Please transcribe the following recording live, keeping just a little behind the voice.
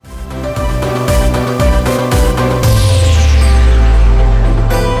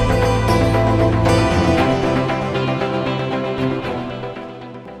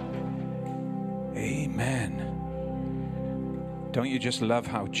just love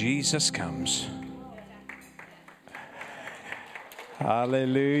how Jesus comes.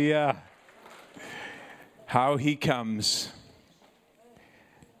 Hallelujah. How he comes.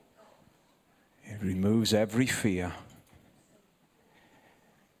 It removes every fear,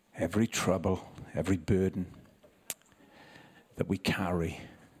 every trouble, every burden that we carry.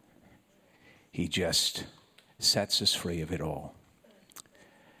 He just sets us free of it all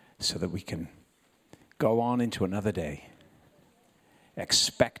so that we can go on into another day,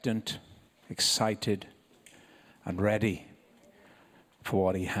 expectant, excited, and ready for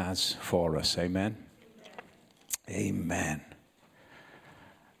what he has for us. Amen? Amen.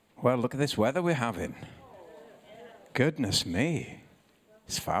 Well, look at this weather we're having. Goodness me.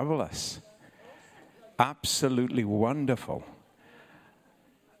 It's fabulous. Absolutely wonderful.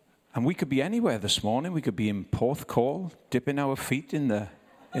 And we could be anywhere this morning. We could be in Porthcawl, dipping our feet in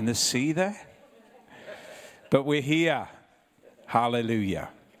the sea there. But we're here. Hallelujah.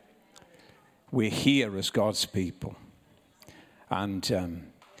 We're here as God's people. And do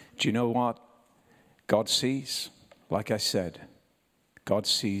you know what God sees? Like I said, God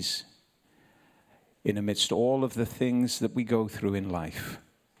sees in amidst all of the things that we go through in life,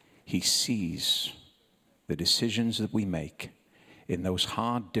 he sees the decisions that we make in those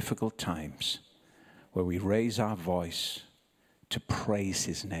hard, difficult times where we raise our voice to praise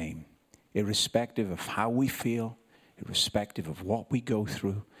his name, irrespective of how we feel, irrespective of what we go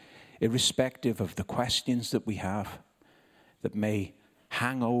through, irrespective of the questions that we have that may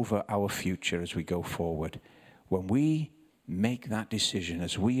hang over our future as we go forward. When we make that decision,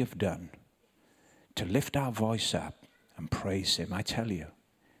 as we have done, to lift our voice up and praise him, I tell you,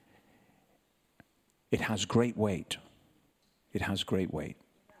 it has great weight. It has great weight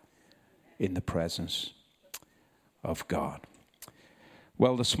in the presence of God.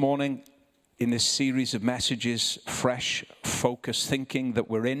 Well, this morning, in this series of messages, fresh, focused thinking that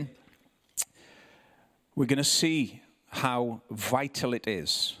we're in, we're going to see how vital it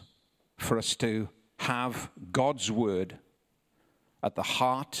is for us to have God's word at the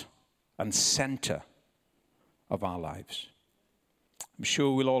heart and center of our lives. I'm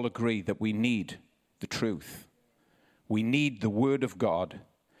sure we'll all agree that we need the truth. We need the word of God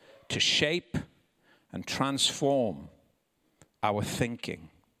to shape and transform our thinking,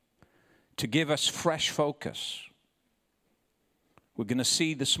 to give us fresh focus. We're going to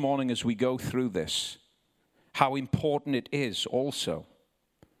see this morning as we go through this how important it is also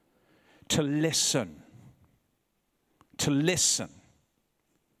to listen to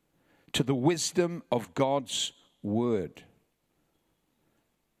the wisdom of God's word.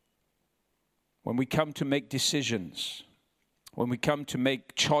 When we come to make decisions, when we come to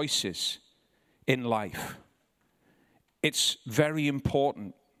make choices in life, it's very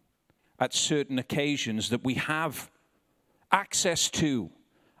important at certain occasions that we have access to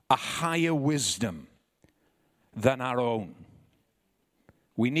a higher wisdom than our own.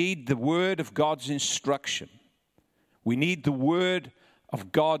 We need the word of God's instruction. We need the word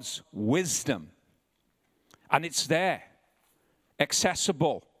of God's wisdom. And it's there,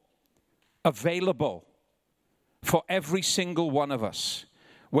 accessible, available for every single one of us.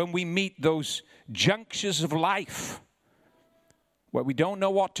 When we meet those junctures of life where we don't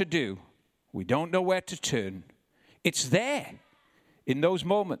know what to do, we don't know where to turn, it's there in those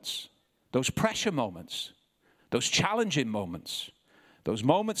moments, those pressure moments, those challenging moments, those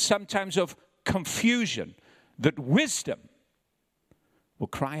moments sometimes of confusion, that wisdom will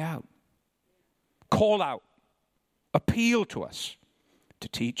cry out, call out, appeal to us, to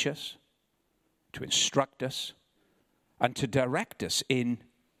teach us, to instruct us, and to direct us in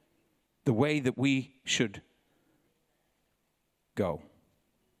the way that we should go.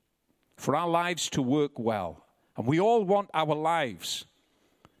 For our lives to work well, and we all want our lives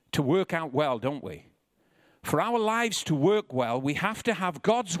to work out well, don't we? For our lives to work well, we have to have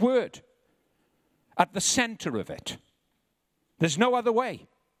God's word at the center of it. There's no other way.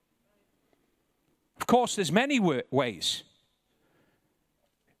 Of course, there's many ways.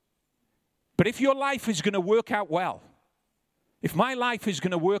 But if your life is going to work out well, if my life is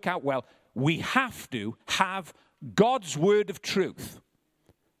going to work out well, we have to have God's word of truth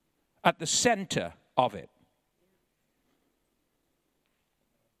at the center of it.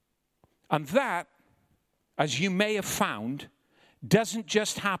 And that, as you may have found, doesn't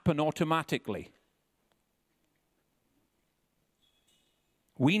just happen automatically.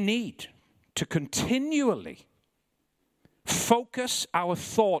 We need to continually focus our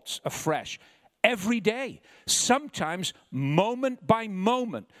thoughts afresh every day. Sometimes, moment by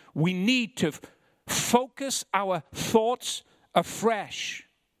moment, we need to focus our thoughts afresh,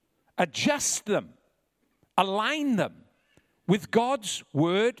 adjust them, align them with God's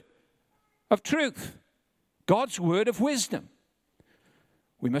word of truth, God's word of wisdom.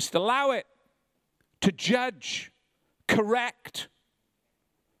 We must allow it to judge, correct,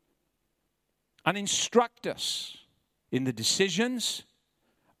 and instruct us in the decisions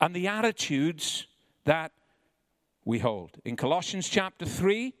and the attitudes that we hold. In Colossians chapter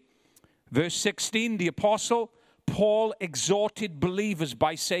 3, verse 16, the apostle Paul exhorted believers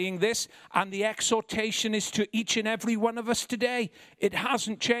by saying this, and the exhortation is to each and every one of us today. It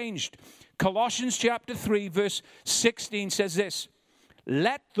hasn't changed. Colossians chapter 3, verse 16 says this,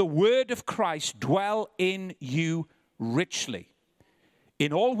 "Let the word of Christ dwell in you richly,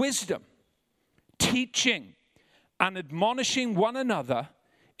 in all wisdom, teaching and admonishing one another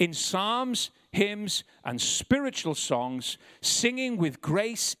in psalms, hymns, and spiritual songs, singing with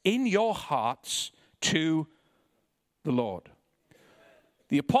grace in your hearts to the Lord."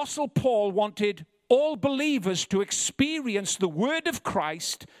 The Apostle Paul wanted all believers to experience the word of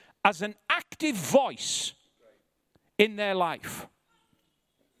Christ as an active voice in their life.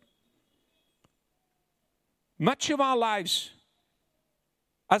 Much of our lives,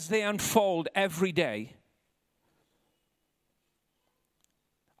 as they unfold every day,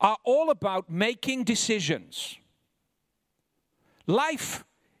 are all about making decisions. Life,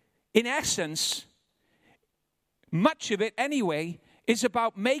 in essence, much of it anyway, is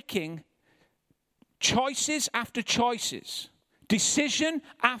about making choices after choices, decision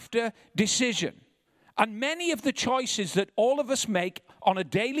after decision. And many of the choices that all of us make on a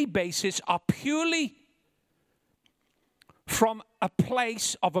daily basis are purely from a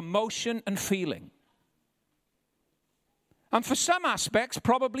place of emotion and feeling. And for some aspects,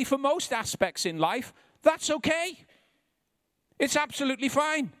 probably for most aspects in life, that's okay. It's absolutely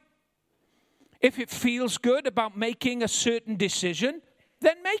fine. If it feels good about making a certain decision,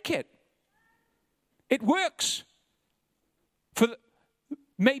 then make it. It works for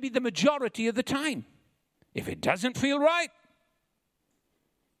maybe the majority of the time. If it doesn't feel right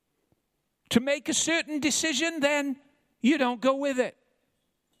to make a certain decision, then you don't go with it.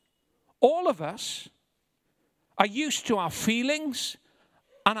 All of us are used to our feelings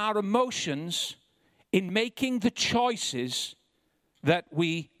and our emotions in making the choices that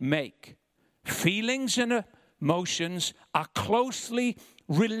we make. Feelings and emotions are closely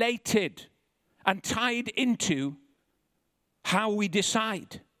related and tied into how we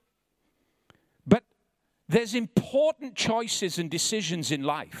decide. But there's important choices and decisions in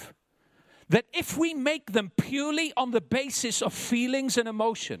life that if we make them purely on the basis of feelings and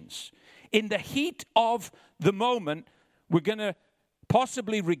emotions, in the heat of the moment, we're going to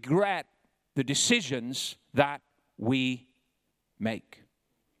possibly regret the decisions that we make.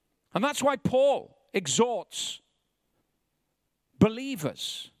 And that's why Paul exhorts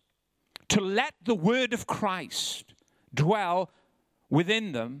believers to let the word of Christ dwell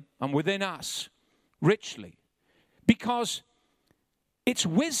within them and within us richly. Because it's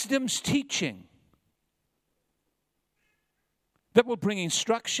wisdom's teaching that will bring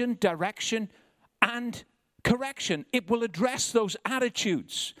instruction, direction, and correction. It will address those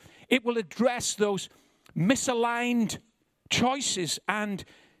attitudes. It will address those misaligned choices and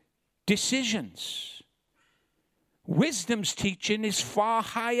decisions. Wisdom's teaching is far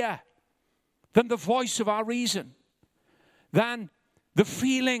higher than the voice of our reason, than the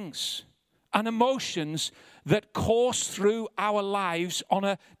feelings and emotions that course through our lives on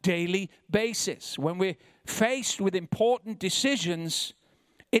a daily basis. When we're faced with important decisions,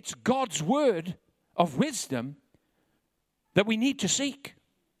 it's God's word of wisdom that we need to seek,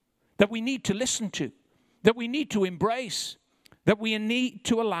 that we need to listen to, that we need to embrace, that we need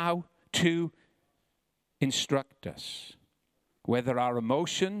to allow to instruct us. Whether our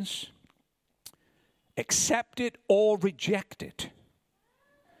emotions accept it or reject it,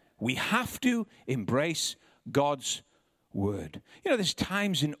 we have to embrace God's word. You know, there's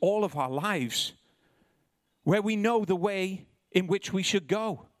times in all of our lives where we know the way in which we should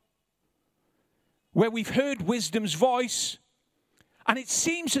go, where we've heard wisdom's voice, and it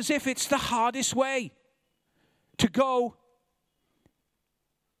seems as if it's the hardest way to go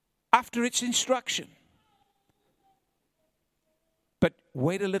after its instruction. But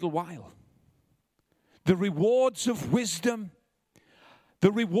wait a little while. The rewards of wisdom,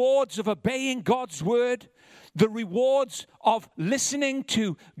 the rewards of obeying God's word, the rewards of listening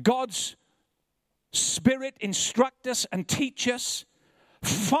to God's Spirit instruct us and teach us,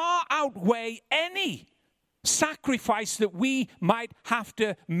 far outweigh any sacrifice that we might have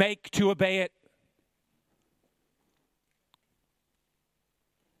to make to obey it.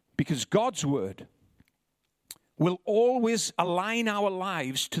 Because God's word will always align our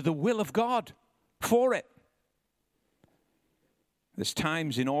lives to the will of God for it. There's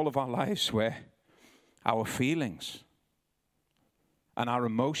times in all of our lives where our feelings and our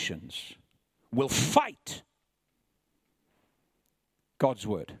emotions will fight God's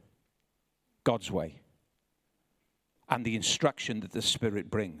word, God's way, and the instruction that the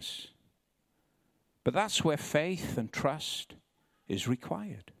Spirit brings. But that's where faith and trust is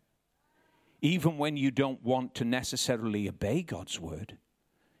required. Even when you don't want to necessarily obey God's word,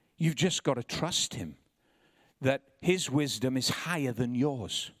 you've just got to trust him that his wisdom is higher than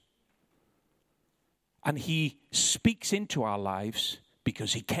yours. And he speaks into our lives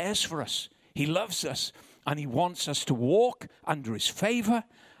because he cares for us. He loves us, and he wants us to walk under his favor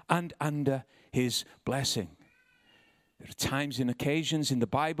and under his blessing. There are times and occasions in the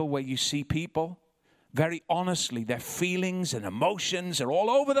Bible where you see people, very honestly, their feelings and emotions are all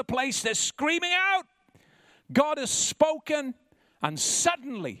over the place. They're screaming out. God has spoken, and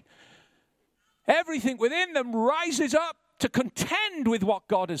suddenly everything within them rises up to contend with what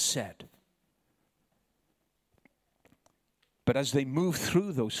God has said. But as they move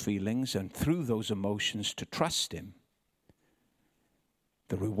through those feelings and through those emotions to trust him,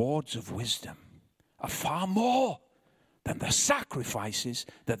 the rewards of wisdom are far more than the sacrifices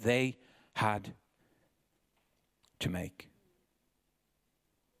that they had to make.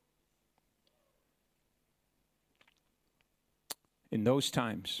 In those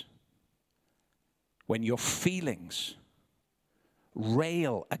times, when your feelings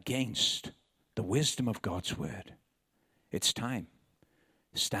rail against the wisdom of God's word, it's time.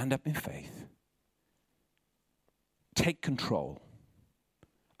 Stand up in faith. Take control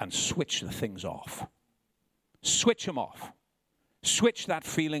and switch the things off. Switch them off. Switch that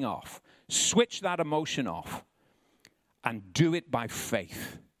feeling off. Switch that emotion off. And do it by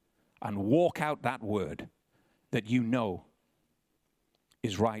faith. And walk out that word that you know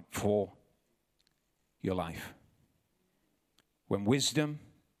is right for your life. When wisdom,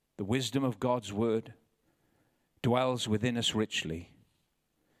 the wisdom of God's word, dwells within us richly,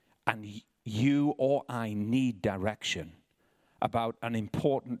 and you or I need direction about an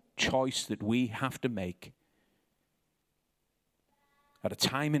important choice that we have to make at a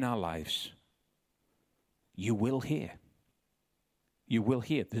time in our lives, you will hear. You will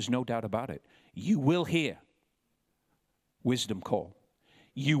hear. There's no doubt about it. You will hear wisdom call.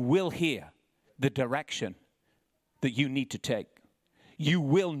 You will hear the direction that you need to take. You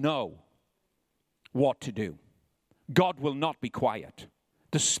will know what to do. God will not be quiet.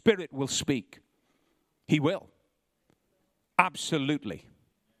 The Spirit will speak. He will. Absolutely.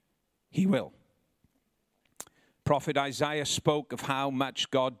 He will. Prophet Isaiah spoke of how much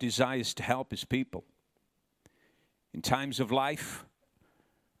God desires to help his people. In times of life,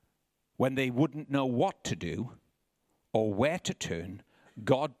 when they wouldn't know what to do or where to turn,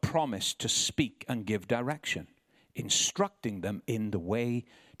 God promised to speak and give direction, instructing them in the way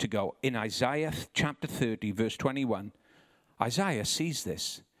to go. In Isaiah chapter 30, verse 21, Isaiah sees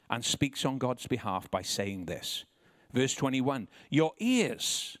this and speaks on God's behalf by saying this. Verse 21, your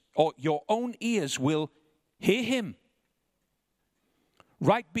ears, or your own ears, will hear him.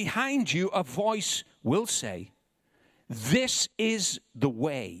 Right behind you, a voice will say, this is the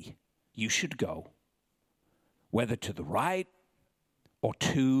way you should go, whether to the right or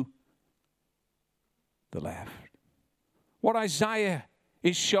to the left. What Isaiah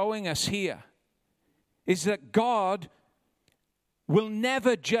is showing us here is that God will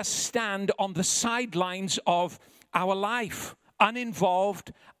never just stand on the sidelines of our life,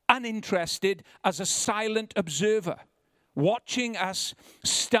 uninvolved, uninterested, as a silent observer, watching us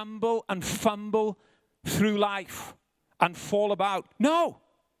stumble and fumble through life and fall about. No.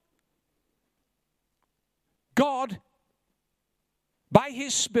 God, by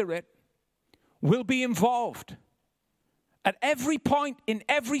his Spirit, will be involved at every point in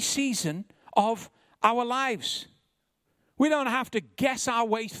every season of our lives. We don't have to guess our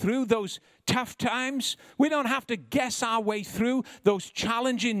way through those tough times. We don't have to guess our way through those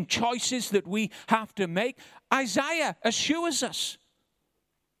challenging choices that we have to make. Isaiah assures us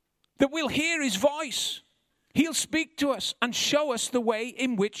that we'll hear his voice. He'll speak to us and show us the way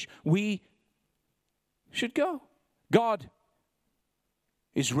in which we should go. God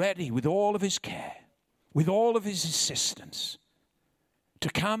is ready with all of his care, with all of his assistance, to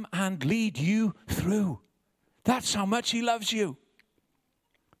come and lead you through. That's how much he loves you.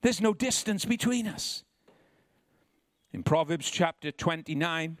 There's no distance between us. In Proverbs chapter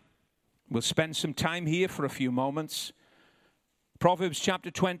 29, we'll spend some time here for a few moments. Proverbs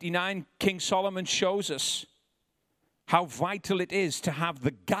chapter 29, King Solomon shows us how vital it is to have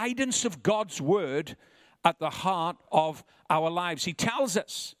the guidance of God's word at the heart of our lives. He tells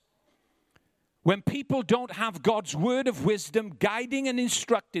us, When people don't have God's word of wisdom guiding and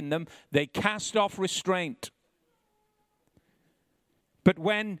instructing them, they cast off restraint. But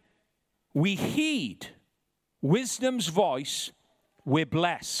when we heed wisdom's voice, we're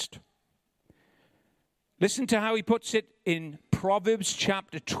blessed. Listen to how he puts it in Proverbs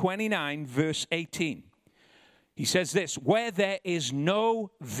chapter 29, verse 18. He says this, where there is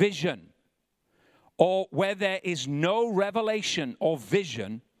no vision, or where there is no revelation or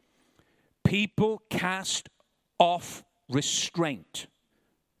vision, people cast off restraint.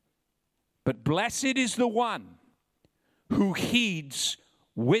 But blessed is the one who heeds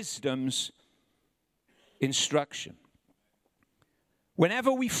wisdom's instruction.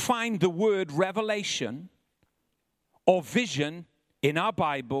 Whenever we find the word revelation or vision in our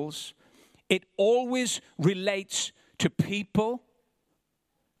Bibles, it always relates to people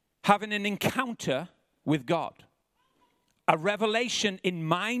having an encounter with God. A revelation in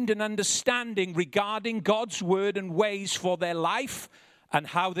mind and understanding regarding God's word and ways for their life and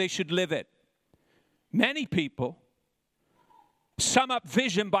how they should live it. Many people sum up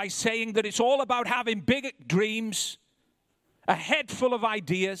vision by saying that it's all about having big dreams, a head full of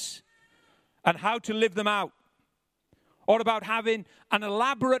ideas, and how to live them out. Or about having an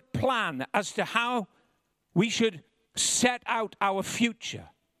elaborate plan as to how we should set out our future.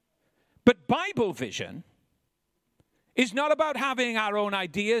 But Bible vision is not about having our own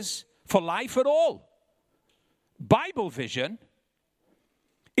ideas for life at all. Bible vision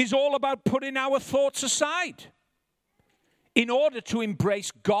is all about putting our thoughts aside in order to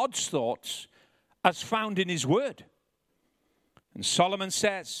embrace God's thoughts as found in his word. And Solomon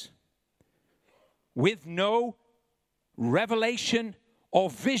says, with no revelation or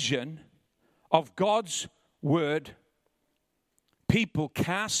vision of God's word, people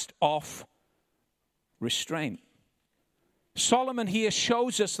cast off restraint. Solomon here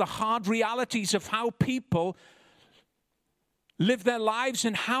shows us the hard realities of how people live their lives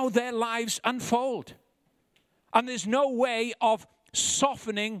and how their lives unfold. And there's no way of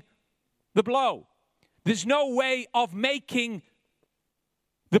softening the blow. There's no way of making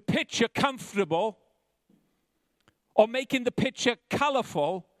the picture comfortable or making the picture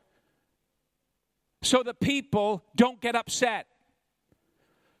colorful so that people don't get upset.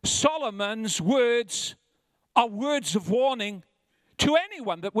 Solomon's words are words of warning to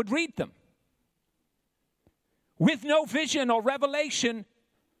anyone that would read them. With no vision or revelation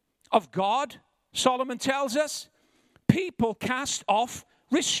of God, Solomon tells us, people cast off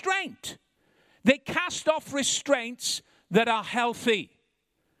restraint. They cast off restraints that are healthy.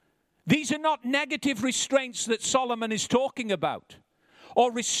 These are not negative restraints that Solomon is talking about,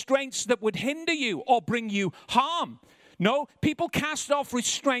 or restraints that would hinder you or bring you harm. No, people cast off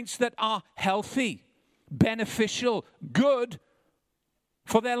restraints that are healthy, beneficial, good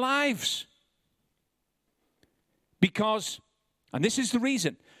for their lives. Because, and this is the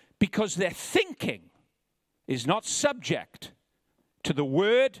reason, because their thinking is not subject to the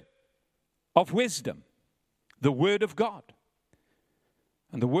word of wisdom, the word of God.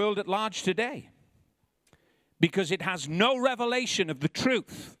 And the world at large today, because it has no revelation of the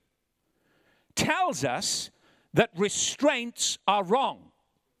truth, tells us that restraints are wrong.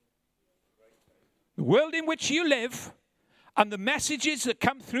 The world in which you live and the messages that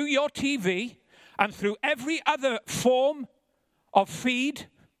come through your TV and through every other form of feed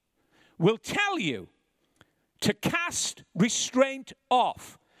will tell you to cast restraint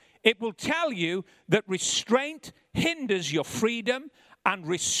off. It will tell you that restraint hinders your freedom and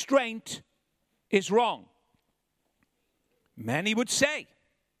restraint is wrong. Many would say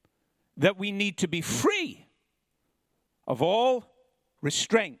that we need to be free of all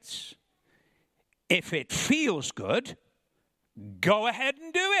restraints. If it feels good, go ahead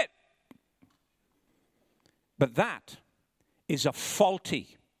and do it. But that is a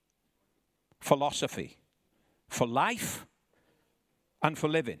faulty philosophy for life and for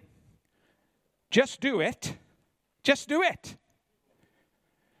living. Just do it. Just do it.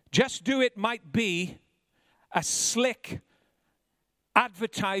 Just do it might be a slick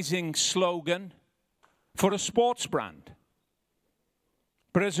advertising slogan for a sports brand.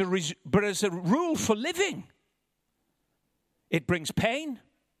 But as a rule for living, it brings pain,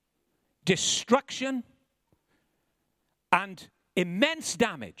 destruction, and immense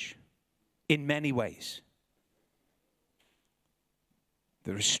damage in many ways.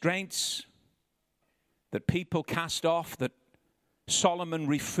 The restraints that people cast off that Solomon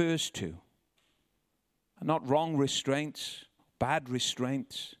refers to are not wrong restraints, bad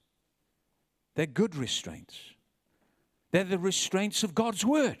restraints. They're good restraints. They're the restraints of God's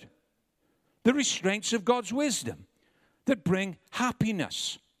word, the restraints of God's wisdom that bring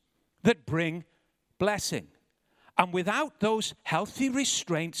happiness, that bring blessing. And without those healthy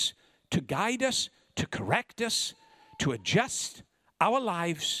restraints to guide us, to correct us, to adjust our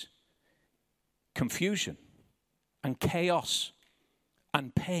lives, confusion and chaos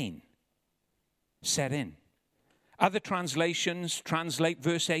and pain set in. Other translations translate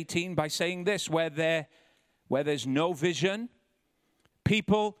verse 18 by saying this: where there's no vision,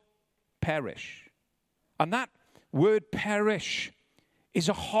 people perish. And that word perish is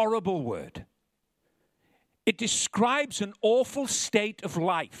a horrible word. It describes an awful state of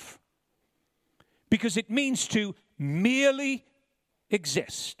life because it means to merely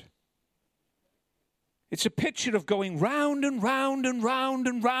exist. It's a picture of going round and round and round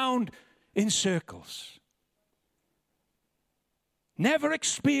and round in circles, never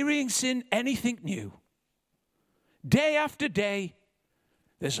experiencing anything new. Day after day,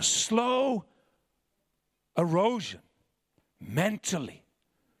 there's a slow erosion, mentally,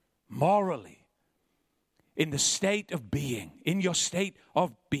 morally, in the state of being, in your state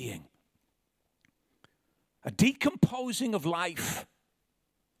of being. A decomposing of life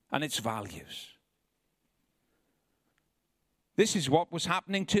and its values. This is what was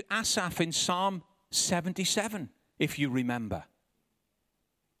happening to Asaph in Psalm 77, if you remember.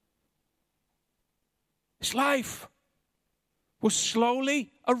 His life was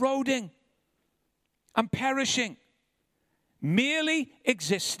slowly eroding and perishing, merely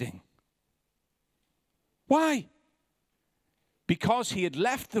existing. Why? Because he had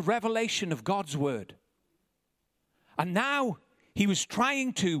left the revelation of God's word. And now he was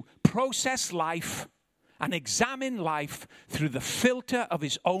trying to process life and examine life through the filter of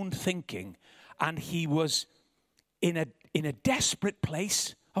his own thinking. And he was in a desperate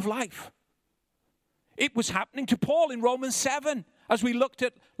place of life. It was happening to Paul in Romans 7, as we looked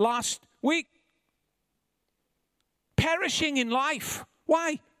at last week. Perishing in life.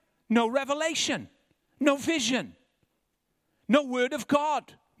 Why? No revelation, no vision, no word of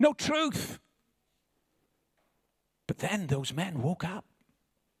God, no truth. But then those men woke up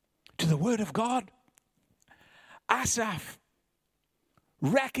to the word of God. Asaph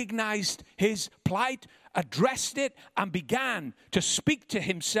recognized his plight, addressed it, and began to speak to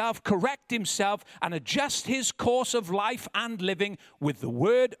himself, correct himself, and adjust his course of life and living with the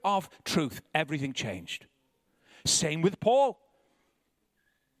word of truth. Everything changed. Same with Paul.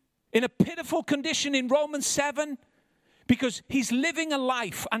 In a pitiful condition in Romans 7, because he's living a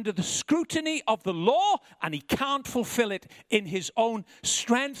life under the scrutiny of the law and he can't fulfill it in his own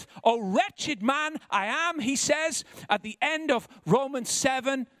strength. Oh, wretched man I am, he says at the end of Romans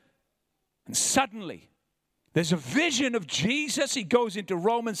 7. And suddenly there's a vision of Jesus. He goes into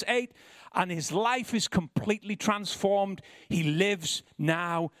Romans 8 and his life is completely transformed. He lives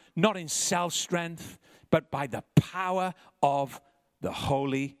now not in self-strength, but by the power of the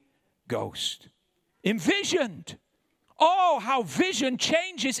Holy Ghost. Envisioned. Oh, how vision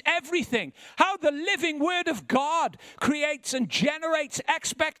changes everything. How the living word of God creates and generates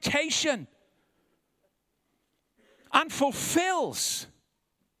expectation and fulfills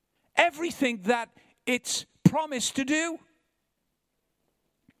everything that it's promised to do.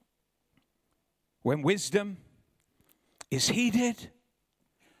 When wisdom is heeded,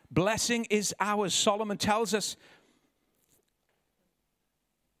 blessing is ours. Solomon tells us,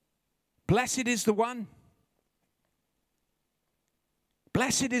 blessed is the one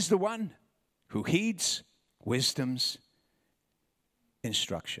who heeds wisdom's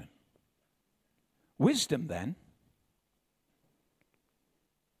instruction. Wisdom then,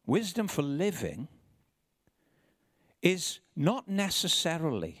 wisdom for living is not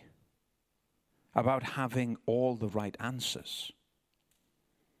necessarily about having all the right answers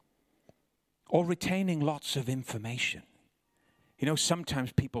or retaining lots of information. You know,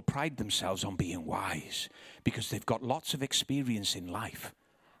 sometimes people pride themselves on being wise because they've got lots of experience in life.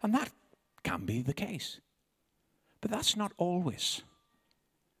 And that can be the case. But that's not always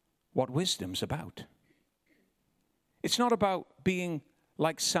what wisdom's about. It's not about being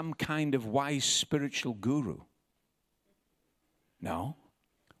like some kind of wise spiritual guru. No,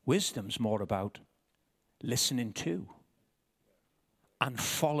 wisdom's more about listening to and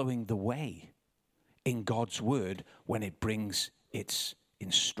following the way in God's word when it brings its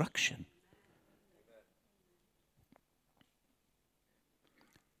instruction.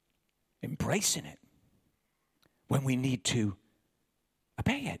 Embracing it when we need to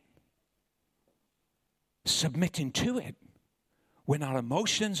obey it. Submitting to it when our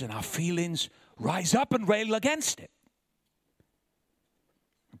emotions and our feelings rise up and rail against it.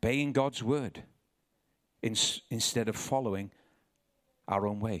 Obeying God's word instead of following our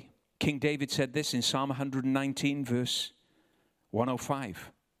own way. King David said this in Psalm 119, verse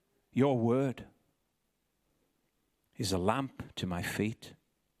 105. Your word is a lamp to my feet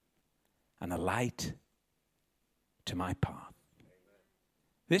and a light to my path.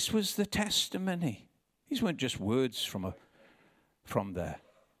 This was the testimony. These weren't just words from the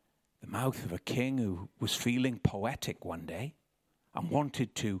mouth of a king who was feeling poetic one day and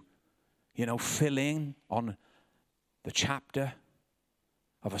wanted to, fill in on the chapter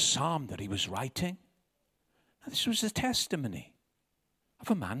of a psalm that he was writing. This was the testimony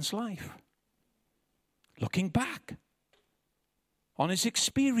of a man's life, looking back on his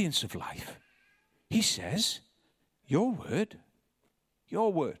experience of life. He says, your word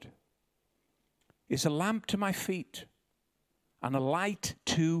is a lamp to my feet and a light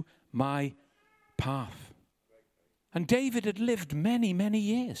to my path. And David had lived many, many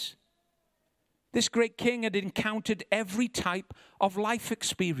years. This great king had encountered every type of life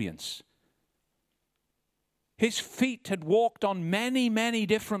experience. His feet had walked on many, many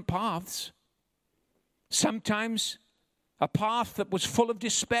different paths. Sometimes a path that was full of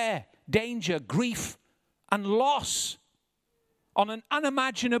despair, danger, grief, and loss on an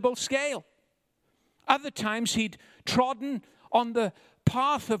unimaginable scale. Other times he'd trodden on the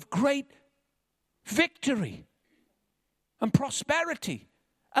path of great victory and prosperity,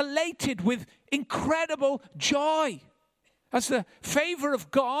 elated with incredible joy as the favor of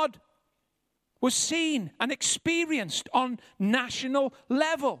God was seen and experienced on national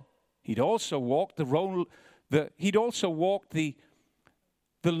level. He'd also walked the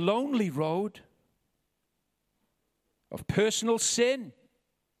lonely road of personal sin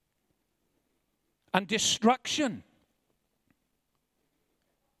and destruction.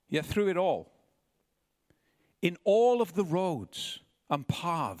 Yet through it all, in all of the roads and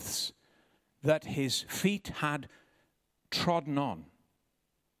paths that his feet had trodden on,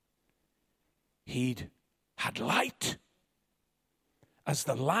 he'd had light as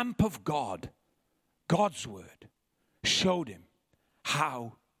the lamp of God, God's word, showed him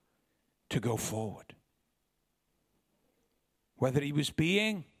how to go forward. Whether he was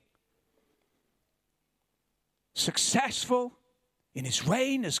being successful in his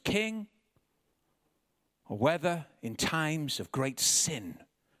reign as king, or whether in times of great sin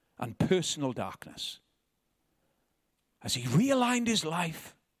and personal darkness, as he realigned his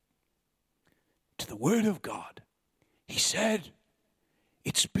life to the Word of God, he said,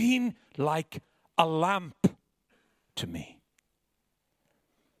 it's been like a lamp to me,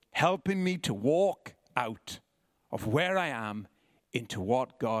 helping me to walk out of where I am into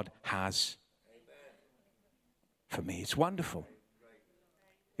what God has for me. It's wonderful.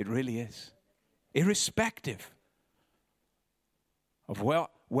 It really is. Irrespective of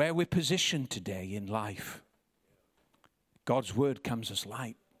where we're positioned today in life, God's word comes as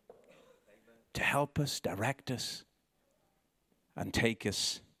light to help us, direct us, and take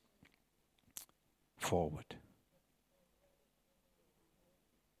us forward.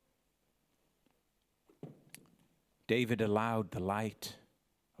 David allowed the light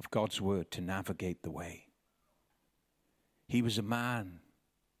of God's word to navigate the way. He was a man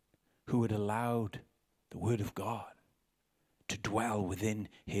who had allowed the word of God to dwell within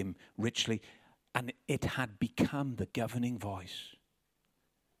him richly, and it had become the governing voice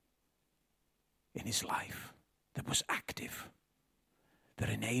in his life that was active, that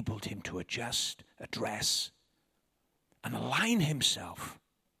enabled him to adjust, address, and align himself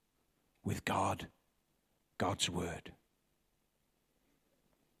with God's word.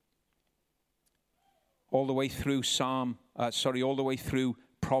 All the way through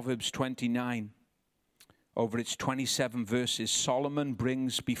Proverbs 29, over its 27 verses, Solomon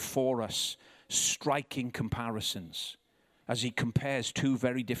brings before us striking comparisons as he compares two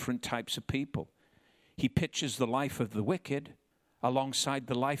very different types of people. He pictures the life of the wicked alongside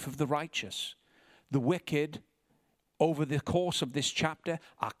the life of the righteous. The wicked, over the course of this chapter,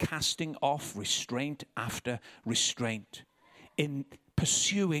 are casting off restraint after restraint in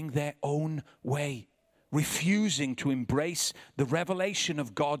pursuing their own way, refusing to embrace the revelation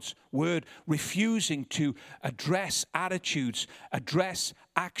of God's word, refusing to address attitudes, address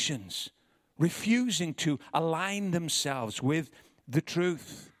actions, refusing to align themselves with the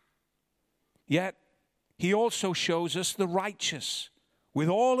truth. Yet, he also shows us the righteous, with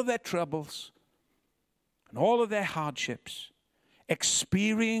all of their troubles and all of their hardships,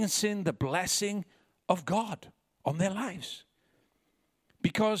 experiencing the blessing of God on their lives,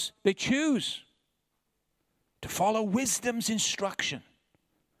 because they choose to follow wisdom's instruction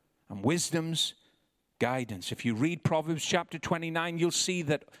and wisdom's guidance. If you read Proverbs chapter 29, you'll see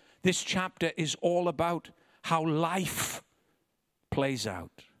that this chapter is all about how life plays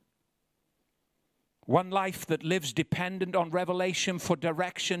out. One life that lives dependent on revelation for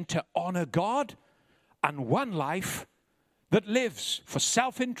direction to honor God, and one life that lives for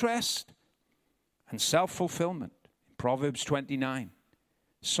self-interest and self-fulfillment. In Proverbs 29,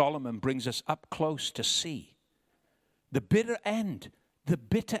 Solomon brings us up close to see the bitter end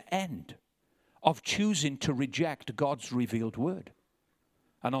of choosing to reject God's revealed word.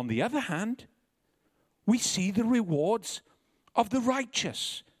 And on the other hand, we see the rewards of the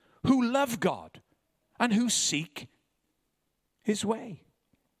righteous who love God and who seek his way.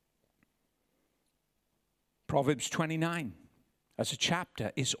 Proverbs 29 as a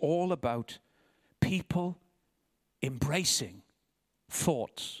chapter is all about people embracing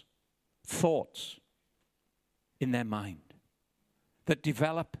thoughts in their mind that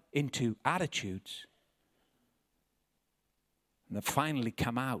develop into attitudes and that finally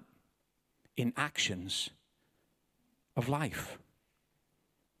come out in actions of life.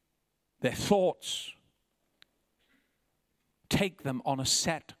 Their thoughts take them on a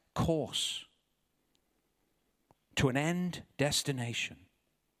set course to an end destination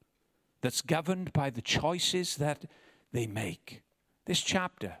that's governed by the choices that they make. This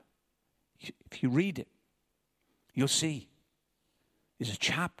chapter, if you read it, you'll see, is a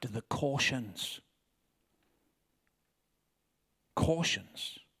chapter that cautions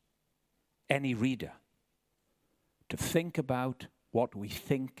any reader to think about what we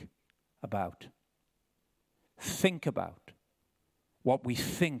think about. Think about what we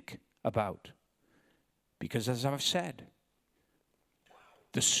think about. Because as I've said,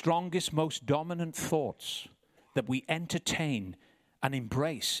 the strongest, most dominant thoughts that we entertain and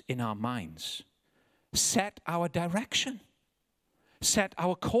embrace in our minds set our direction, set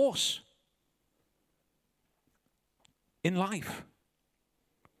our course in life.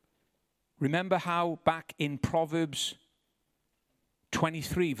 Remember how back in Proverbs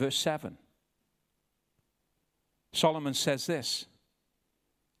 23, verse 7, Solomon says this,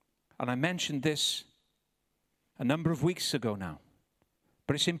 and I mentioned this a number of weeks ago now,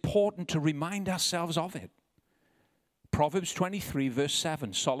 but it's important to remind ourselves of it. Proverbs 23, verse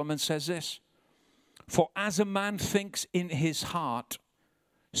 7, Solomon says this, "For as a man thinks in his heart,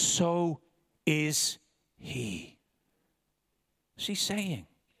 so is he." What's he saying?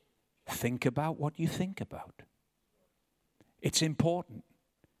 Think about what you think about. It's important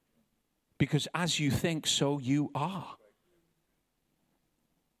because as you think, so you are.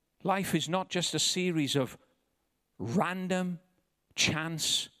 Life is not just a series of random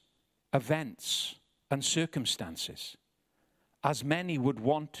chance events and circumstances, as many would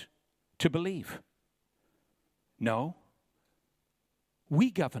want to believe. No, we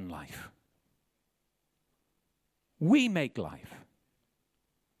govern life. We make life.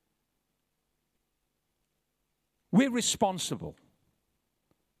 We're responsible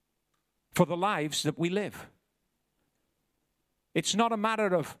for the lives that we live. It's not a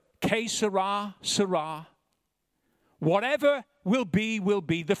matter of que sera, sera. Whatever will be, will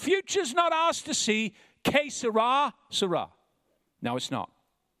be. The future's not ours to see. Que sera, sera. No, it's not.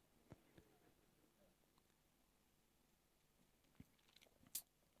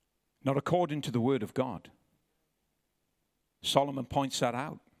 Not according to the word of God. Solomon points that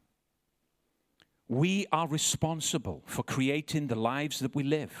out. We are responsible for creating the lives that we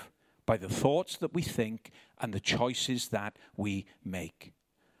live by the thoughts that we think and the choices that we make.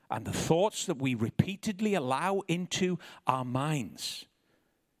 And the thoughts that we repeatedly allow into our minds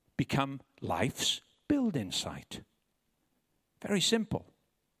become life's building site. Very simple.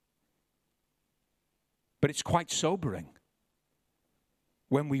 But it's quite sobering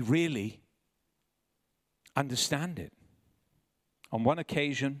when we really understand it. On one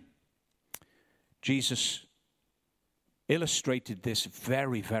occasion, Jesus illustrated this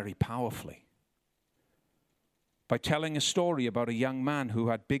very, very powerfully by telling a story about a young man who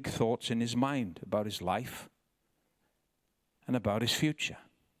had big thoughts in his mind about his life and about his future.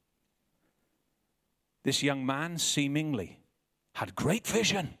 This young man seemingly had great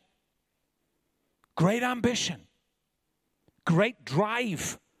vision, great ambition, great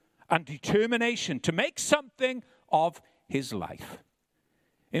drive and determination to make something of his life.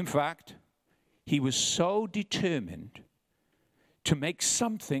 In fact, he was so determined to make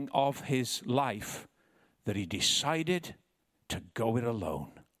something of his life that he decided to go it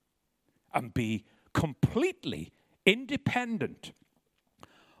alone and be completely independent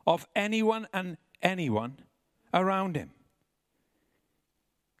of anyone around him.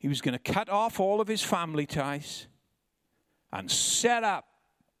 He was going to cut off all of his family ties and set up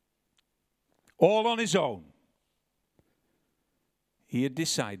all on his own. He had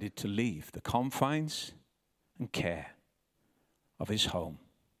decided to leave the confines and care of his home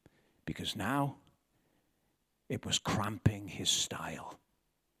because now it was cramping his style.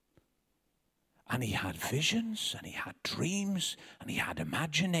 And he had visions, and he had dreams, and he had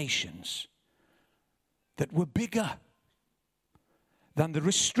imaginations that were bigger than the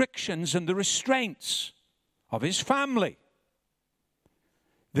restrictions and the restraints of his family,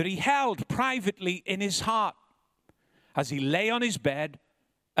 that he held privately in his heart as he lay on his bed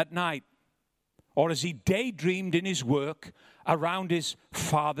at night, or as he daydreamed in his work around his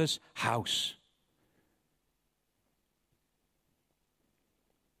father's house.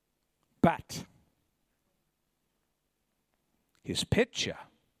 But his picture,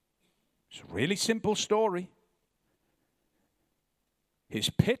 it's a really simple story. His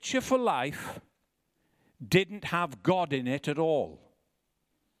picture for life didn't have God in it at all.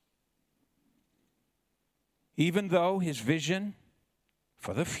 Even though his vision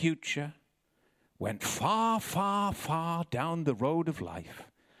for the future went far, far, far down the road of life,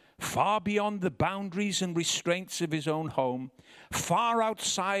 far beyond the boundaries and restraints of his own home, far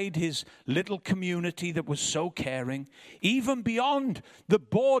outside his little community that was so caring, even beyond the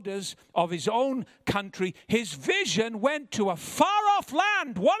borders of his own country, his vision went to a far-off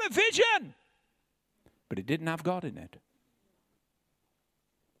land. What a vision! But it didn't have God in it.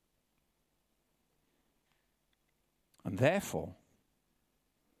 And therefore,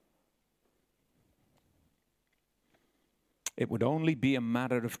 it would only be a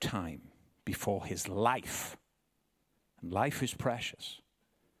matter of time before his life, and life is precious,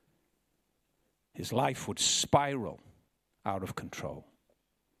 his life would spiral out of control.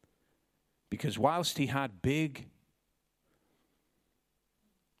 Because whilst he had big,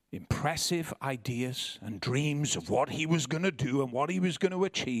 impressive ideas and dreams of what he was going to do and what he was going to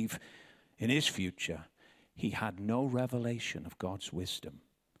achieve in his future, he had no revelation of God's wisdom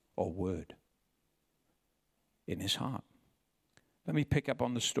or word in his heart. Let me pick up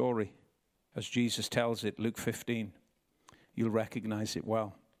on the story as Jesus tells it, Luke 15. You'll recognize it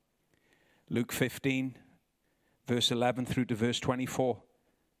well. Luke 15, verse 11 through to verse 24.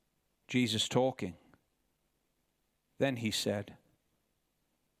 Jesus talking. Then he said,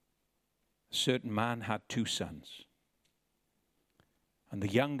 a certain man had 2 sons. And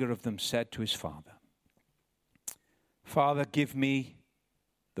the younger of them said to his father, Father, give me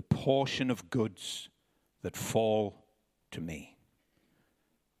the portion of goods that fall to me.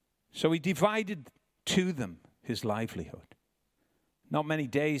 So he divided to them his livelihood. Not many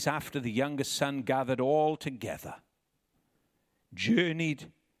days after, the youngest son gathered all together, journeyed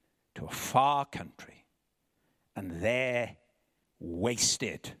to a far country, and there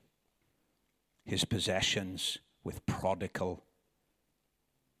wasted his possessions with prodigal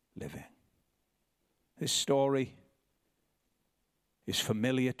living. This story is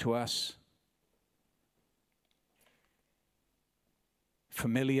familiar to us,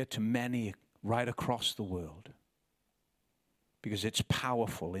 familiar to many right across the world, because it's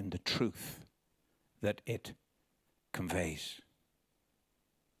powerful in the truth that it conveys.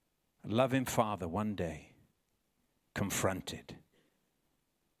 A loving father one day confronted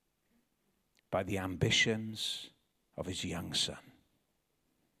by the ambitions of his young son.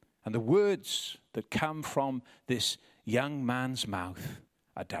 And the words that come from this young man's mouth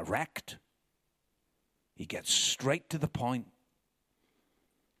are direct. He gets straight to the point.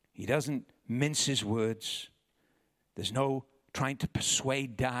 He doesn't mince his words. There's no trying to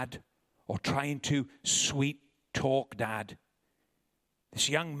persuade dad or trying to sweet talk dad. This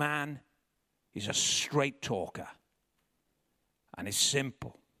young man is a straight talker. And it's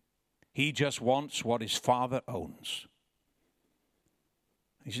simple. He just wants what his father owns.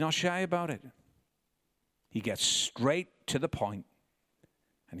 He's not shy about it. He gets straight to the point,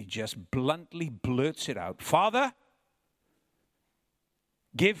 and he just bluntly blurts it out. Father,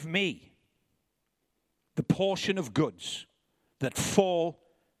 give me the portion of goods that fall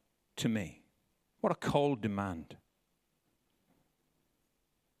to me. What a cold demand.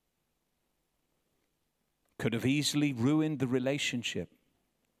 Could have easily ruined the relationship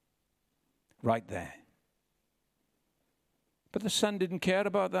right there. But the son didn't care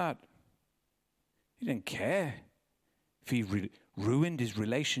about that. He didn't care if he ruined his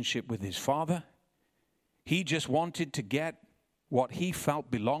relationship with his father. He just wanted to get what he felt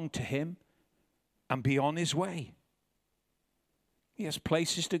belonged to him and be on his way. He has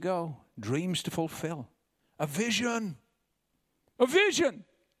places to go, dreams to fulfill, a vision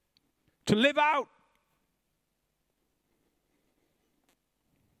to live out.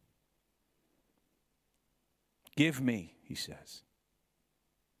 Give me, he says,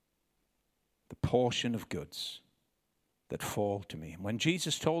 the portion of goods that fall to me. And when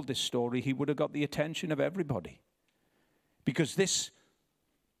Jesus told this story, he would have got the attention of everybody, because this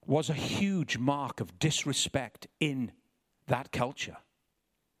was a huge mark of disrespect in that culture.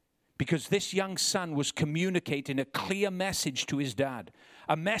 because this young son was communicating a clear message to his dad,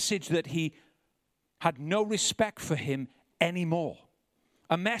 a message that he had no respect for him anymore,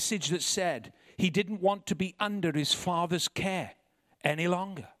 a message that said he didn't want to be under his father's care any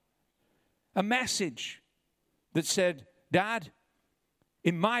longer, a message that said, Dad,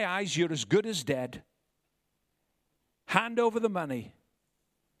 in my eyes, you're as good as dead. Hand over the money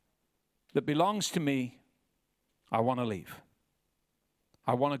that belongs to me. I want to leave.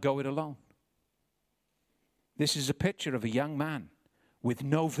 I want to go it alone. This is a picture of a young man with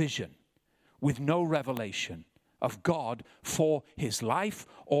no vision, with no revelation of God for his life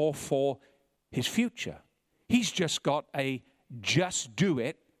or for his future. He's just got a just do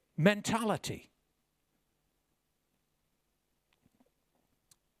it mentality.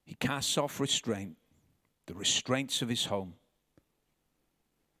 He casts off restraint, the restraints of his home,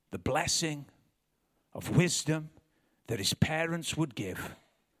 the blessing of wisdom that his parents would give,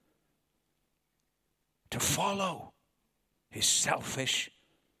 to follow his selfish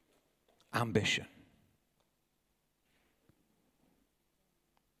ambition.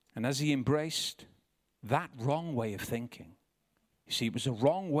 And as he embraced that wrong way of thinking, you see, it was a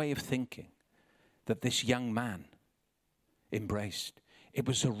wrong way of thinking that this young man embraced. It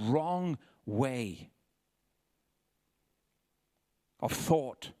was a wrong way of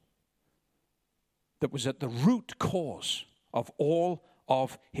thought that was at the root cause of all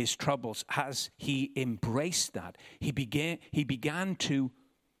of his troubles. As he embraced that, he began to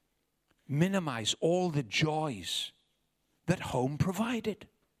minimize all the joys that home provided,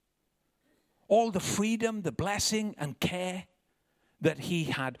 all the freedom, the blessing, and care that he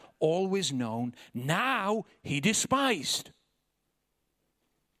had always known. Now he despised.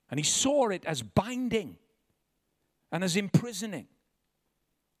 And he saw it as binding and as imprisoning.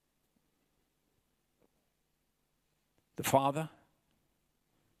 The father,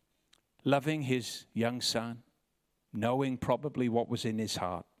 loving his young son, knowing probably what was in his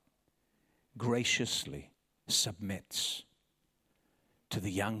heart, graciously submits to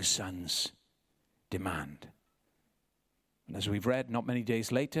the young son's demand. And as we've read, not many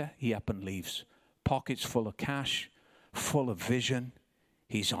days later, he up and leaves. Pockets full of cash, full of vision.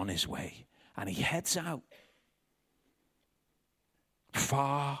 He's on his way. And he heads out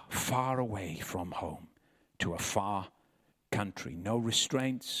far, far away from home to a far country. No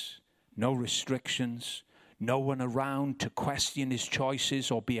restraints, no restrictions, no one around to question his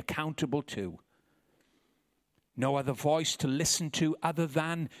choices or be accountable to. No other voice to listen to other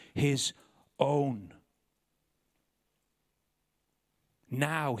than his own.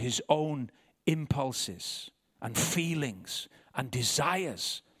 Now his own impulses and feelings and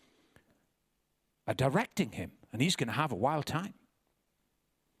desires are directing him, and he's going to have a wild time.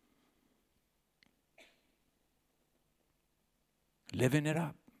 Living it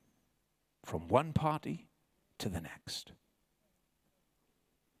up from one party to the next.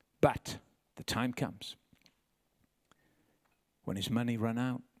 But the time comes when his money ran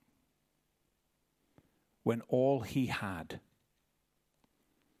out, when all he had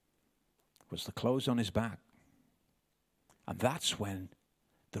was the clothes on his back. And that's when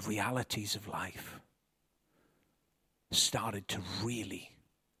the realities of life started to really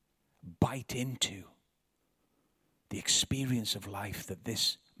bite into the experience of life that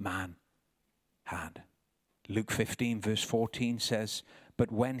this man had. Luke 15 verse 14 says,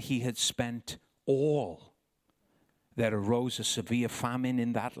 "But when he had spent all, there arose a severe famine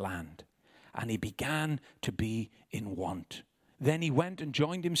in that land, and he began to be in want. Then he went and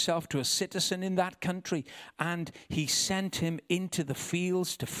joined himself to a citizen in that country, and he sent him into the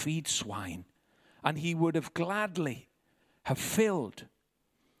fields to feed swine. And he would have gladly have filled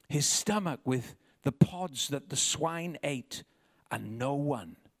his stomach with the pods that the swine ate, and no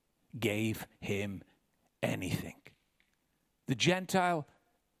one gave him anything." The Gentile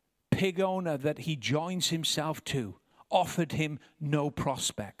pig owner that he joins himself to offered him no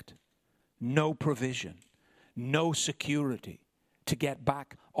prospect, no provision, no security to get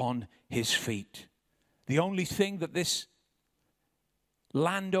back on his feet. The only thing that this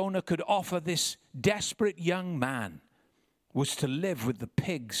landowner could offer this desperate young man was to live with the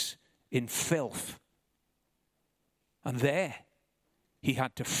pigs in filth. And there he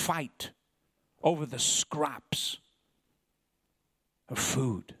had to fight over the scraps of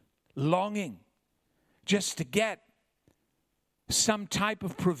food, longing just to get some type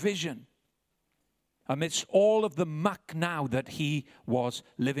of provision amidst all of the muck now that he was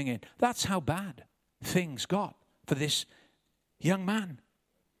living in. That's how bad things got for this young man.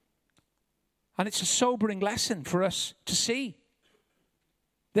 And it's a sobering lesson for us to see.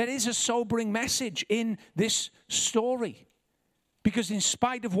 There is a sobering message in this story. Because in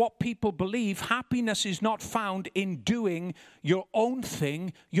spite of what people believe, happiness is not found in doing your own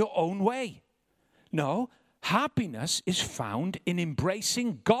thing your own way. No, happiness is found in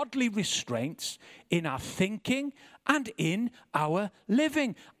embracing godly restraints in our thinking and in our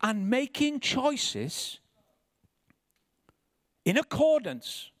living, and making choices in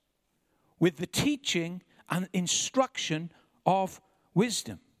accordance with the teaching and instruction of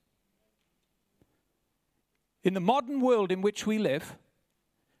wisdom. In the modern world in which we live,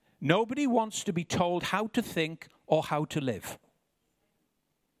 nobody wants to be told how to think or how to live.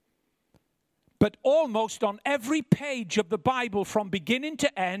 But almost on every page of the Bible, from beginning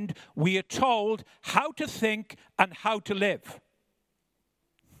to end, we are told how to think and how to live.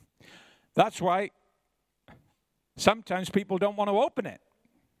 That's why sometimes people don't want to open it.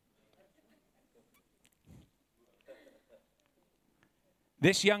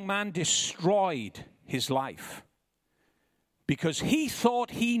 This young man destroyed his life because he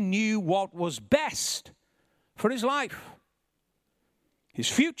thought he knew what was best for his life. His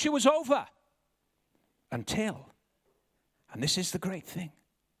future was over until, and this is the great thing,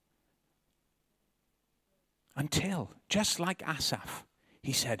 until, just like Asaph,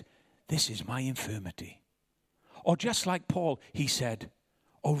 he said, "This is my infirmity." Or just like Paul, he said,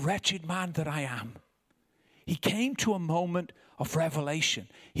 "O wretched man that I am." He came to a moment of revelation.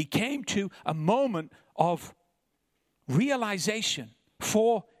 He came to a moment of realization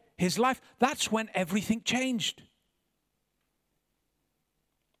for his life. That's when everything changed.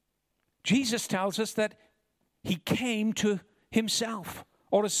 Jesus tells us that he came to himself.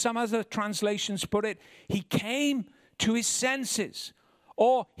 Or as some other translations put it, he came to his senses.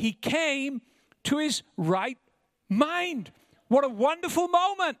 Or he came to his right mind. What a wonderful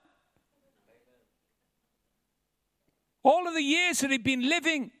moment. All of the years that he'd been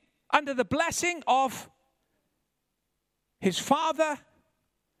living under the blessing of his father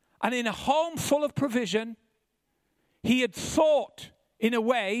and in a home full of provision, he had thought in a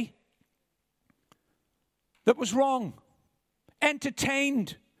way that was wrong,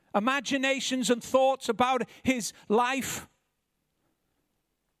 entertained imaginations and thoughts about his life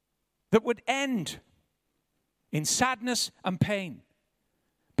that would end in sadness and pain.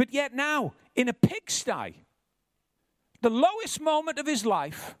 But yet now, in a pigsty, the lowest moment of his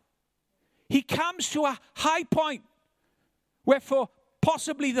life, he comes to a high point where for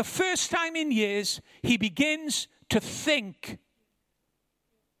possibly the first time in years, he begins to think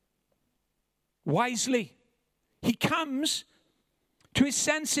wisely. He comes to his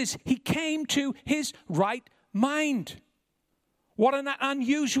senses. He came to his right mind. What an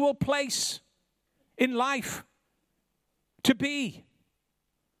unusual place in life to be.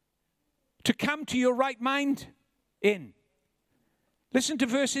 To come to your right mind in. Listen to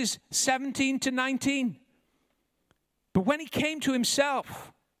verses 17 to 19. But when he came to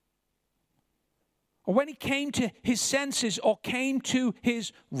himself, or when he came to his senses, or came to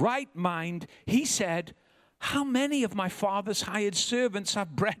his right mind, he said, "How many of my father's hired servants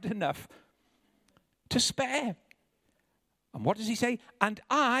have bread enough to spare?" And what does he say? "And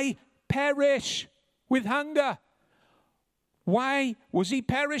I perish with hunger." Why was he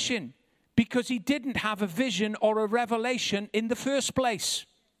perishing? Because he didn't have a vision or a revelation in the first place.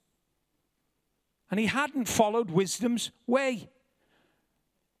 And he hadn't followed wisdom's way.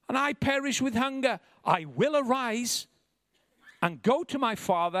 "And I perish with hunger. I will arise and go to my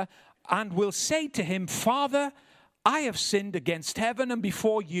father and will say to him, Father, I have sinned against heaven and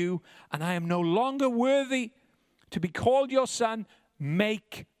before you, and I am no longer worthy to be called your son.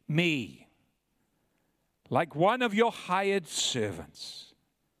 Make me like one of your hired servants."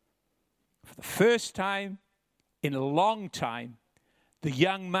 For the first time in a long time, the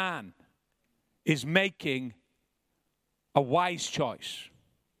young man is making a wise choice.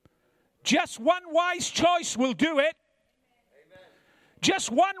 Just one wise choice will do it. Amen. Just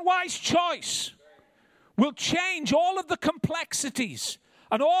one wise choice will change all of the complexities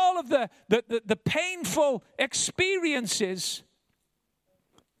and all of the painful experiences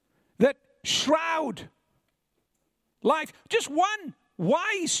that shroud life. Just one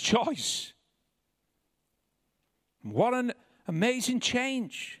wise choice. What an amazing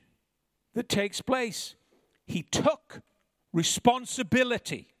change that takes place. He took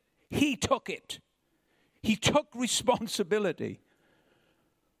responsibility. He took it. He took responsibility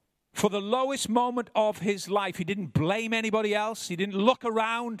for the lowest moment of his life. He didn't blame anybody else. He didn't look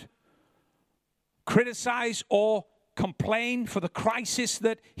around, criticize or complain for the crisis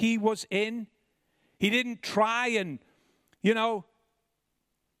that he was in. He didn't try and,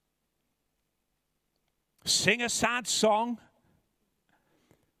 sing a sad song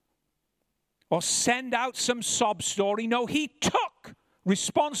or send out some sob story. No, he took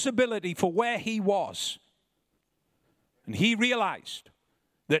responsibility for where he was. And he realized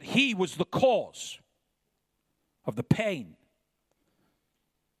that he was the cause of the pain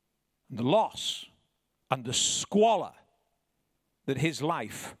and the loss and the squalor that his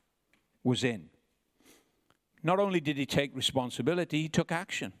life was in. Not only did he take responsibility, he took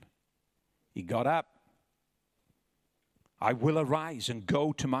action. He got up. I will arise and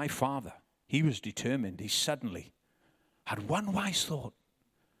go to my father. He was determined. He suddenly had one wise thought.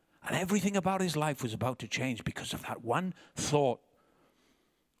 And everything about his life was about to change because of that one thought.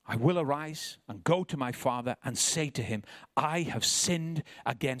 I will arise and go to my father and say to him, I have sinned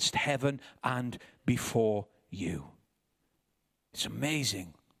against heaven and before you. It's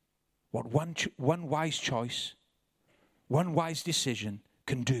amazing what one wise choice, one wise decision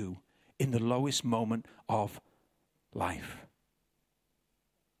can do in the lowest moment of life.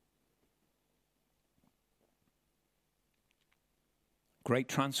 Great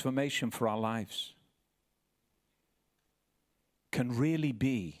transformation for our lives can really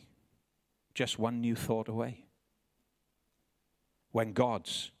be just one new thought away when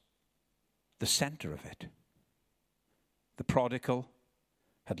God's the center of it. The prodigal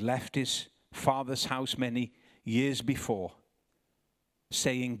had left his father's house many years before,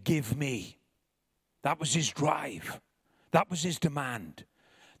 saying, give me. That was his drive. That was his demand.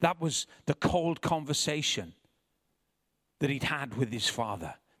 That was the cold conversation that he'd had with his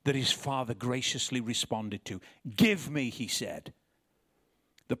father, that his father graciously responded to. Give me, he said,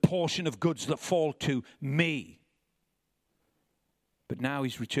 the portion of goods that fall to me. But now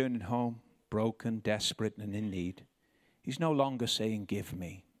he's returning home, broken, desperate, and in need. He's no longer saying, give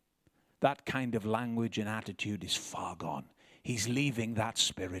me. That kind of language and attitude is far gone. He's leaving that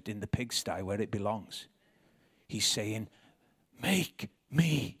spirit in the pigsty where it belongs. He's saying, make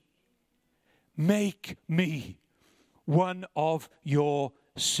me one of your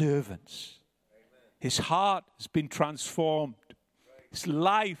servants. Amen. His heart has been transformed. Right. His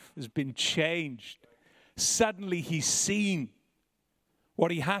life has been changed. Right. Suddenly he's seen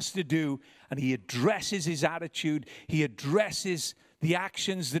what he has to do, and he addresses his attitude. He addresses the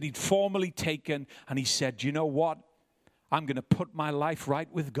actions that he'd formerly taken, and he said, you know what? I'm going to put my life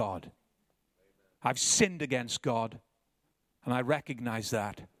right with God. Amen. I've sinned against God, and I recognize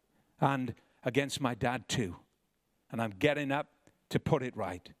that, and against my dad too. And I'm getting up to put it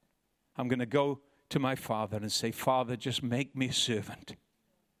right. I'm going to go to my father and say, Father, just make me a servant.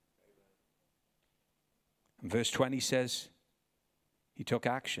 And verse 20 says, he took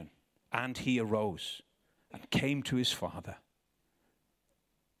action, and he arose and came to his father.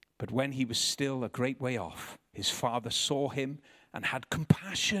 But when he was still a great way off, his father saw him and had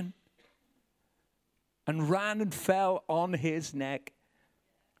compassion and ran and fell on his neck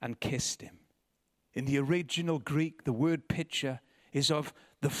and kissed him. In the original Greek, the word picture is of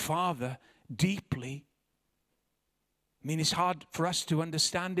the father deeply. I mean, it's hard for us to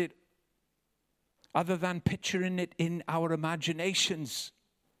understand it other than picturing it in our imaginations.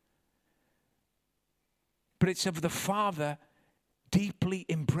 But it's of the father deeply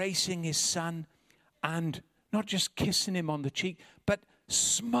embracing his son and not just kissing him on the cheek, but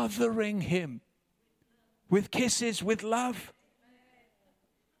smothering him with kisses, with love.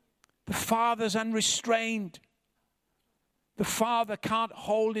 The father's unrestrained. The father can't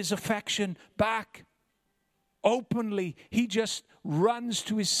hold his affection back openly. He just runs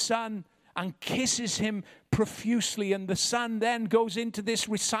to his son and kisses him profusely. And the son then goes into this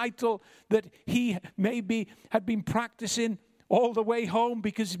recital that he maybe had been practicing all the way home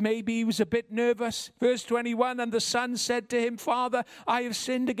because maybe he was a bit nervous. Verse 21, and the son said to him, Father, I have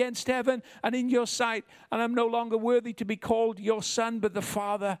sinned against heaven and in your sight, and I'm no longer worthy to be called your son. But the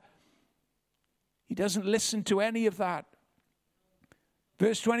father, he doesn't listen to any of that.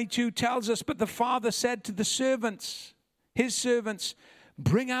 Verse 22 tells us, but the father said to the servants, his servants,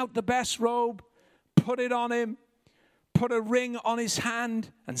 bring out the best robe, put it on him, put a ring on his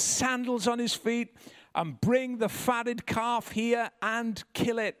hand and sandals on his feet, and bring the fatted calf here and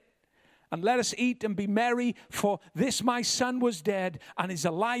kill it. And let us eat and be merry, for this my son was dead and is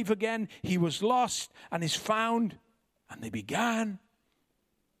alive again. He was lost and is found. And they began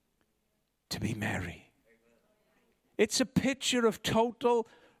to be merry. It's a picture of total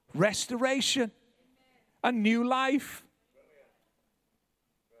restoration, a new life.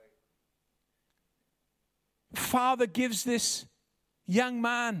 Father gives this young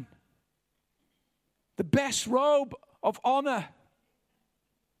man the best robe of honor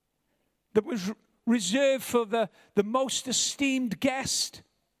that was reserved for the most esteemed guest.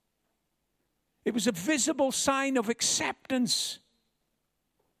 It was a visible sign of acceptance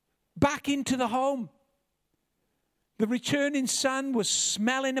back into the home. The returning son was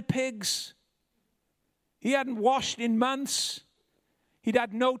smelling of pigs. He hadn't washed in months. He'd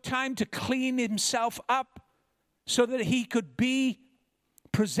had no time to clean himself up so that he could be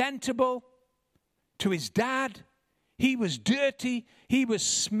presentable to his dad. He was dirty. He was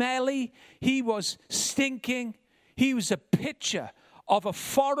smelly. He was stinking. He was a picture of a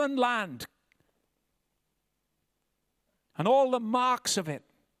foreign land and all the marks of it.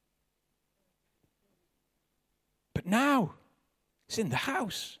 But now, he's in the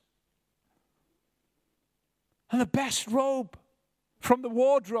house. And the best robe from the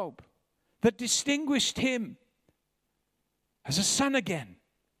wardrobe that distinguished him as a son again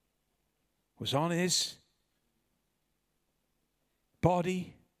was on his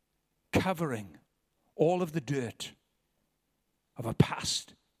body, covering all of the dirt of a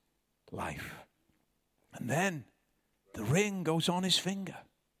past life. And then the ring goes on his finger.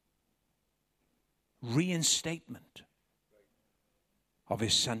 Reinstatement of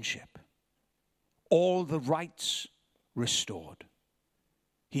his sonship. All the rights restored.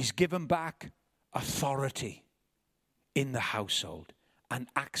 He's given back authority in the household and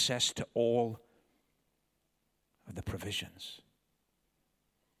access to all of the provisions.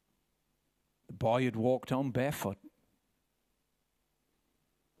 The boy had walked home barefoot.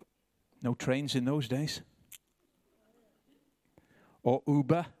 No trains in those days. Or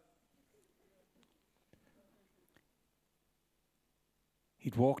Uber.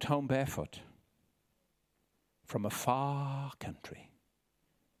 He'd walked home barefoot from a far country.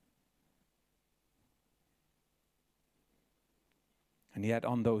 And yet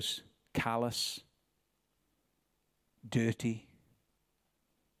on those callous, dirty,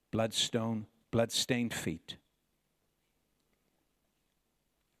 blood-stained feet,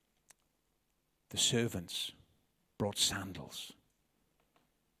 the servants brought sandals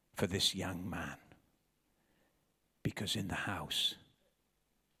for this young man. Because in the house,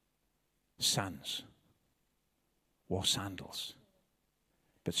 sons wore sandals,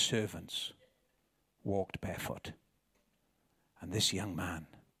 but servants walked barefoot. And this young man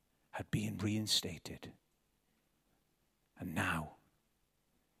had been reinstated. And now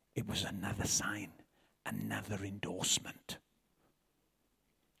it was another sign, another endorsement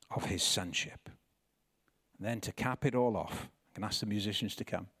of his sonship. And then to cap it all off, I can ask the musicians to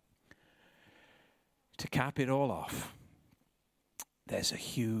come. To cap it all off, there's a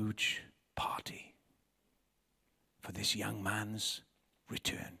huge party for this young man's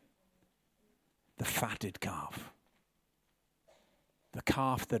return. The fatted calf. The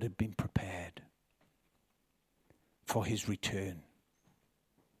calf that had been prepared for his return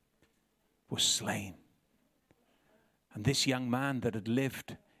was slain. And this young man that had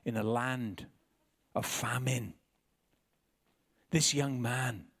lived in a land of famine, this young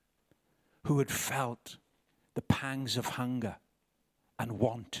man who had felt the pangs of hunger and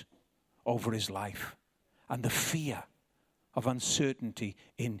want over his life and the fear of uncertainty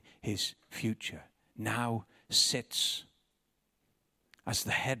in his future, now sits as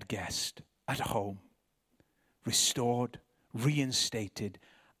the head guest at home, restored, reinstated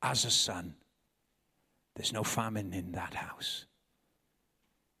as a son. There's no famine in that house.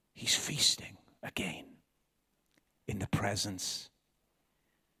 He's feasting again in the presence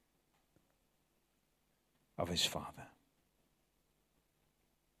of his Father.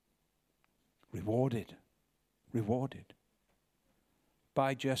 Rewarded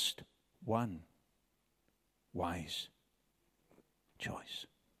by just one wise choice.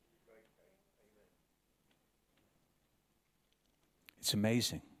 It's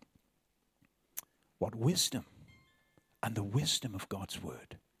amazing what wisdom and the wisdom of God's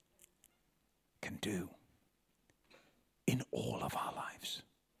word can do in all of our lives.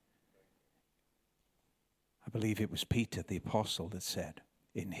 I believe it was Peter the apostle that said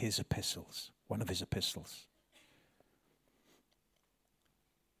in his epistles, one of his epistles,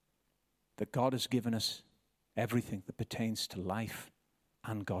 that God has given us everything that pertains to life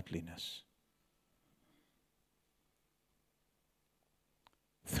and godliness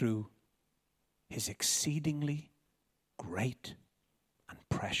through his exceedingly great and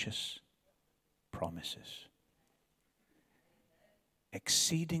precious promises.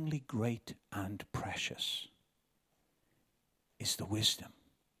 Exceedingly great and precious is the wisdom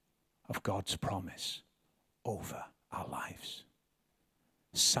of God's promise over our lives.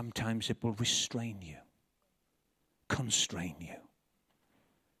 Sometimes it will restrain you, constrain you,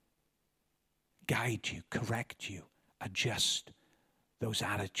 guide you, correct you, adjust those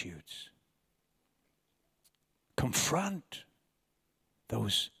attitudes, confront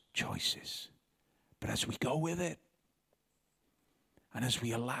those choices. But as we go with it, and as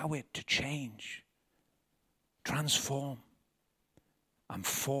we allow it to change transform and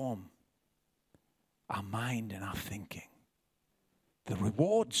form our mind and our thinking. The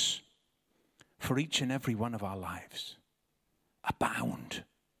rewards for each and every one of our lives abound.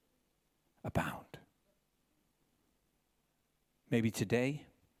 Abound. Maybe today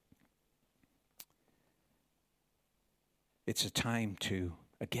it's a time to,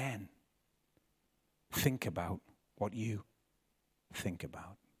 again, think about what you think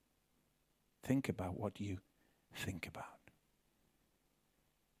about. Think about what you think about.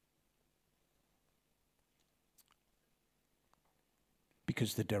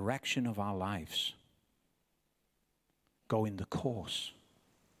 Because the direction of our lives go in the course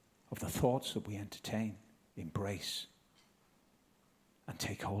of the thoughts that we entertain, embrace, and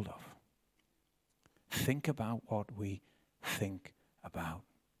take hold of. Think about what we think about.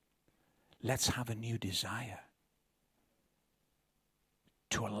 Let's have a new desire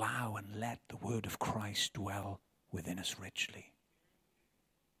to allow and let the word of Christ dwell within us richly.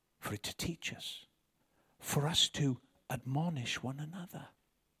 For it to teach us. For us to admonish one another.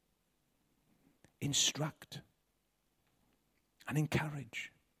 Instruct and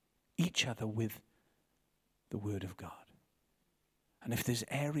encourage each other with the word of God. And if there's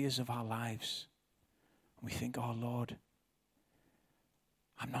areas of our lives we think, oh Lord,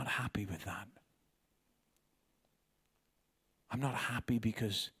 I'm not happy with that. I'm not happy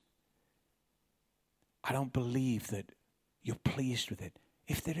because I don't believe that you're pleased with it.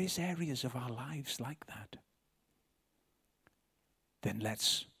 If there is areas of our lives like that, then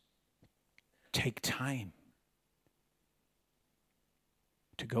let's take time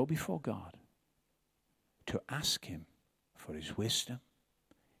to go before God, to ask him for his wisdom,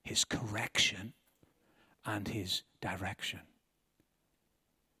 his correction, and his direction.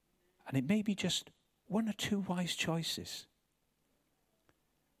 And it may be just one or two wise choices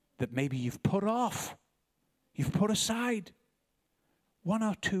that maybe you've put off, you've put aside. One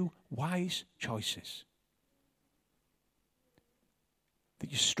or two wise choices that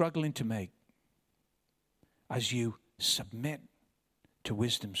you're struggling to make as you submit to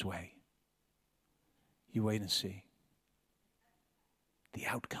wisdom's way. You wait and see. The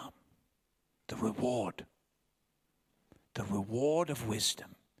outcome, the reward of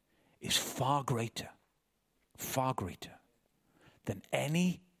wisdom is far greater than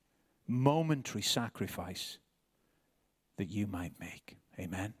any momentary sacrifice that you might make.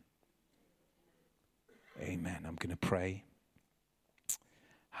 Amen? Amen. I'm going to pray.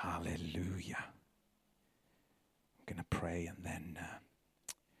 Hallelujah. I'm going to pray and then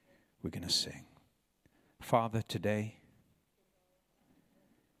we're going to sing. Father, today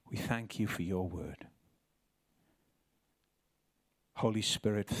we thank you for your word. Holy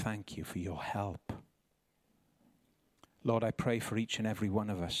Spirit, thank you for your help. Lord, I pray for each and every one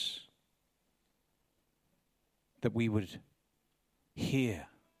of us that we would hear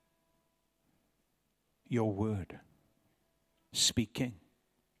your word speaking,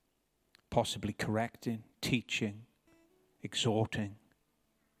 possibly correcting, teaching, exhorting,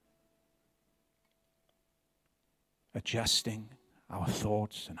 adjusting our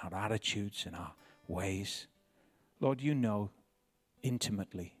thoughts and our attitudes and our ways. Lord, you know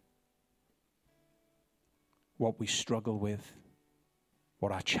intimately what we struggle with,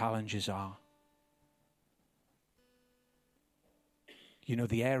 what our challenges are. You know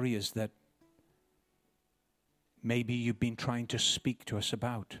the areas that maybe you've been trying to speak to us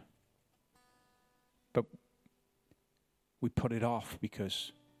about, but we put it off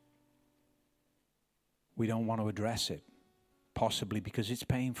because we don't want to address it, possibly because it's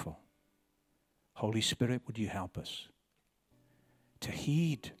painful. Holy Spirit, would you help us to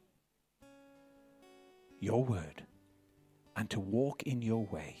heed your word and to walk in your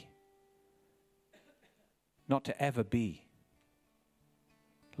way, not to ever be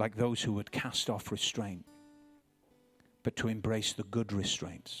like those who would cast off restraint, but to embrace the good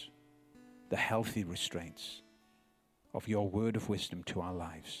restraints, the healthy restraints of your word of wisdom to our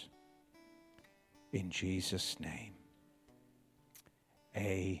lives. In Jesus' name,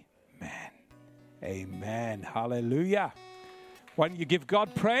 amen. Amen. Hallelujah. Why don't you give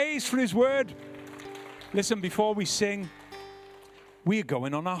God praise for his word? Listen, before we sing, we are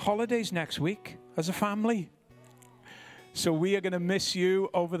going on our holidays next week as a family. So we are going to miss you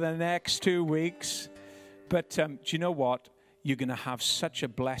over the next 2 weeks. But do you know what? You're going to have such a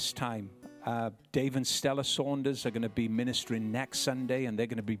blessed time. Dave and Stella Saunders are going to be ministering next Sunday, and they're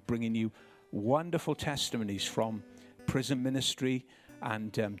going to be bringing you wonderful testimonies from prison ministry.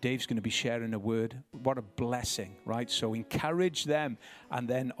 And Dave's going to be sharing a word. What a blessing, right? So encourage them. And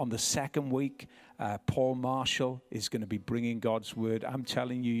then on the second week, Paul Marshall is going to be bringing God's word. I'm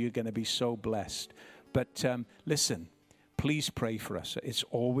telling you, you're going to be so blessed But listen, please pray for us. It's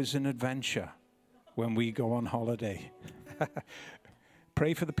always an adventure when we go on holiday.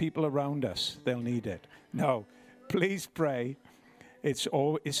 Pray for the people around us. They'll need it. No, please pray. It's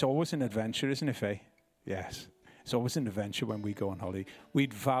always an adventure, isn't it, Faye? Yes. It's always an adventure when we go on holiday.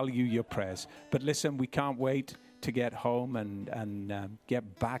 We'd value your prayers. But listen, we can't wait to get home and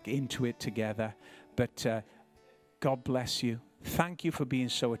get back into it together. But God bless you. Thank you for being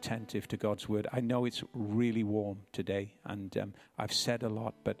so attentive to God's word. I know it's really warm today, and I've said a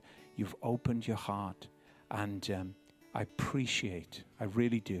lot, but you've opened your heart, and I appreciate, I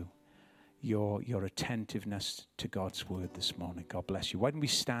really do, your attentiveness to God's word this morning. God bless you. Why don't we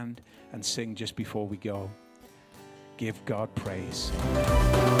stand and sing just before we go? Give God praise.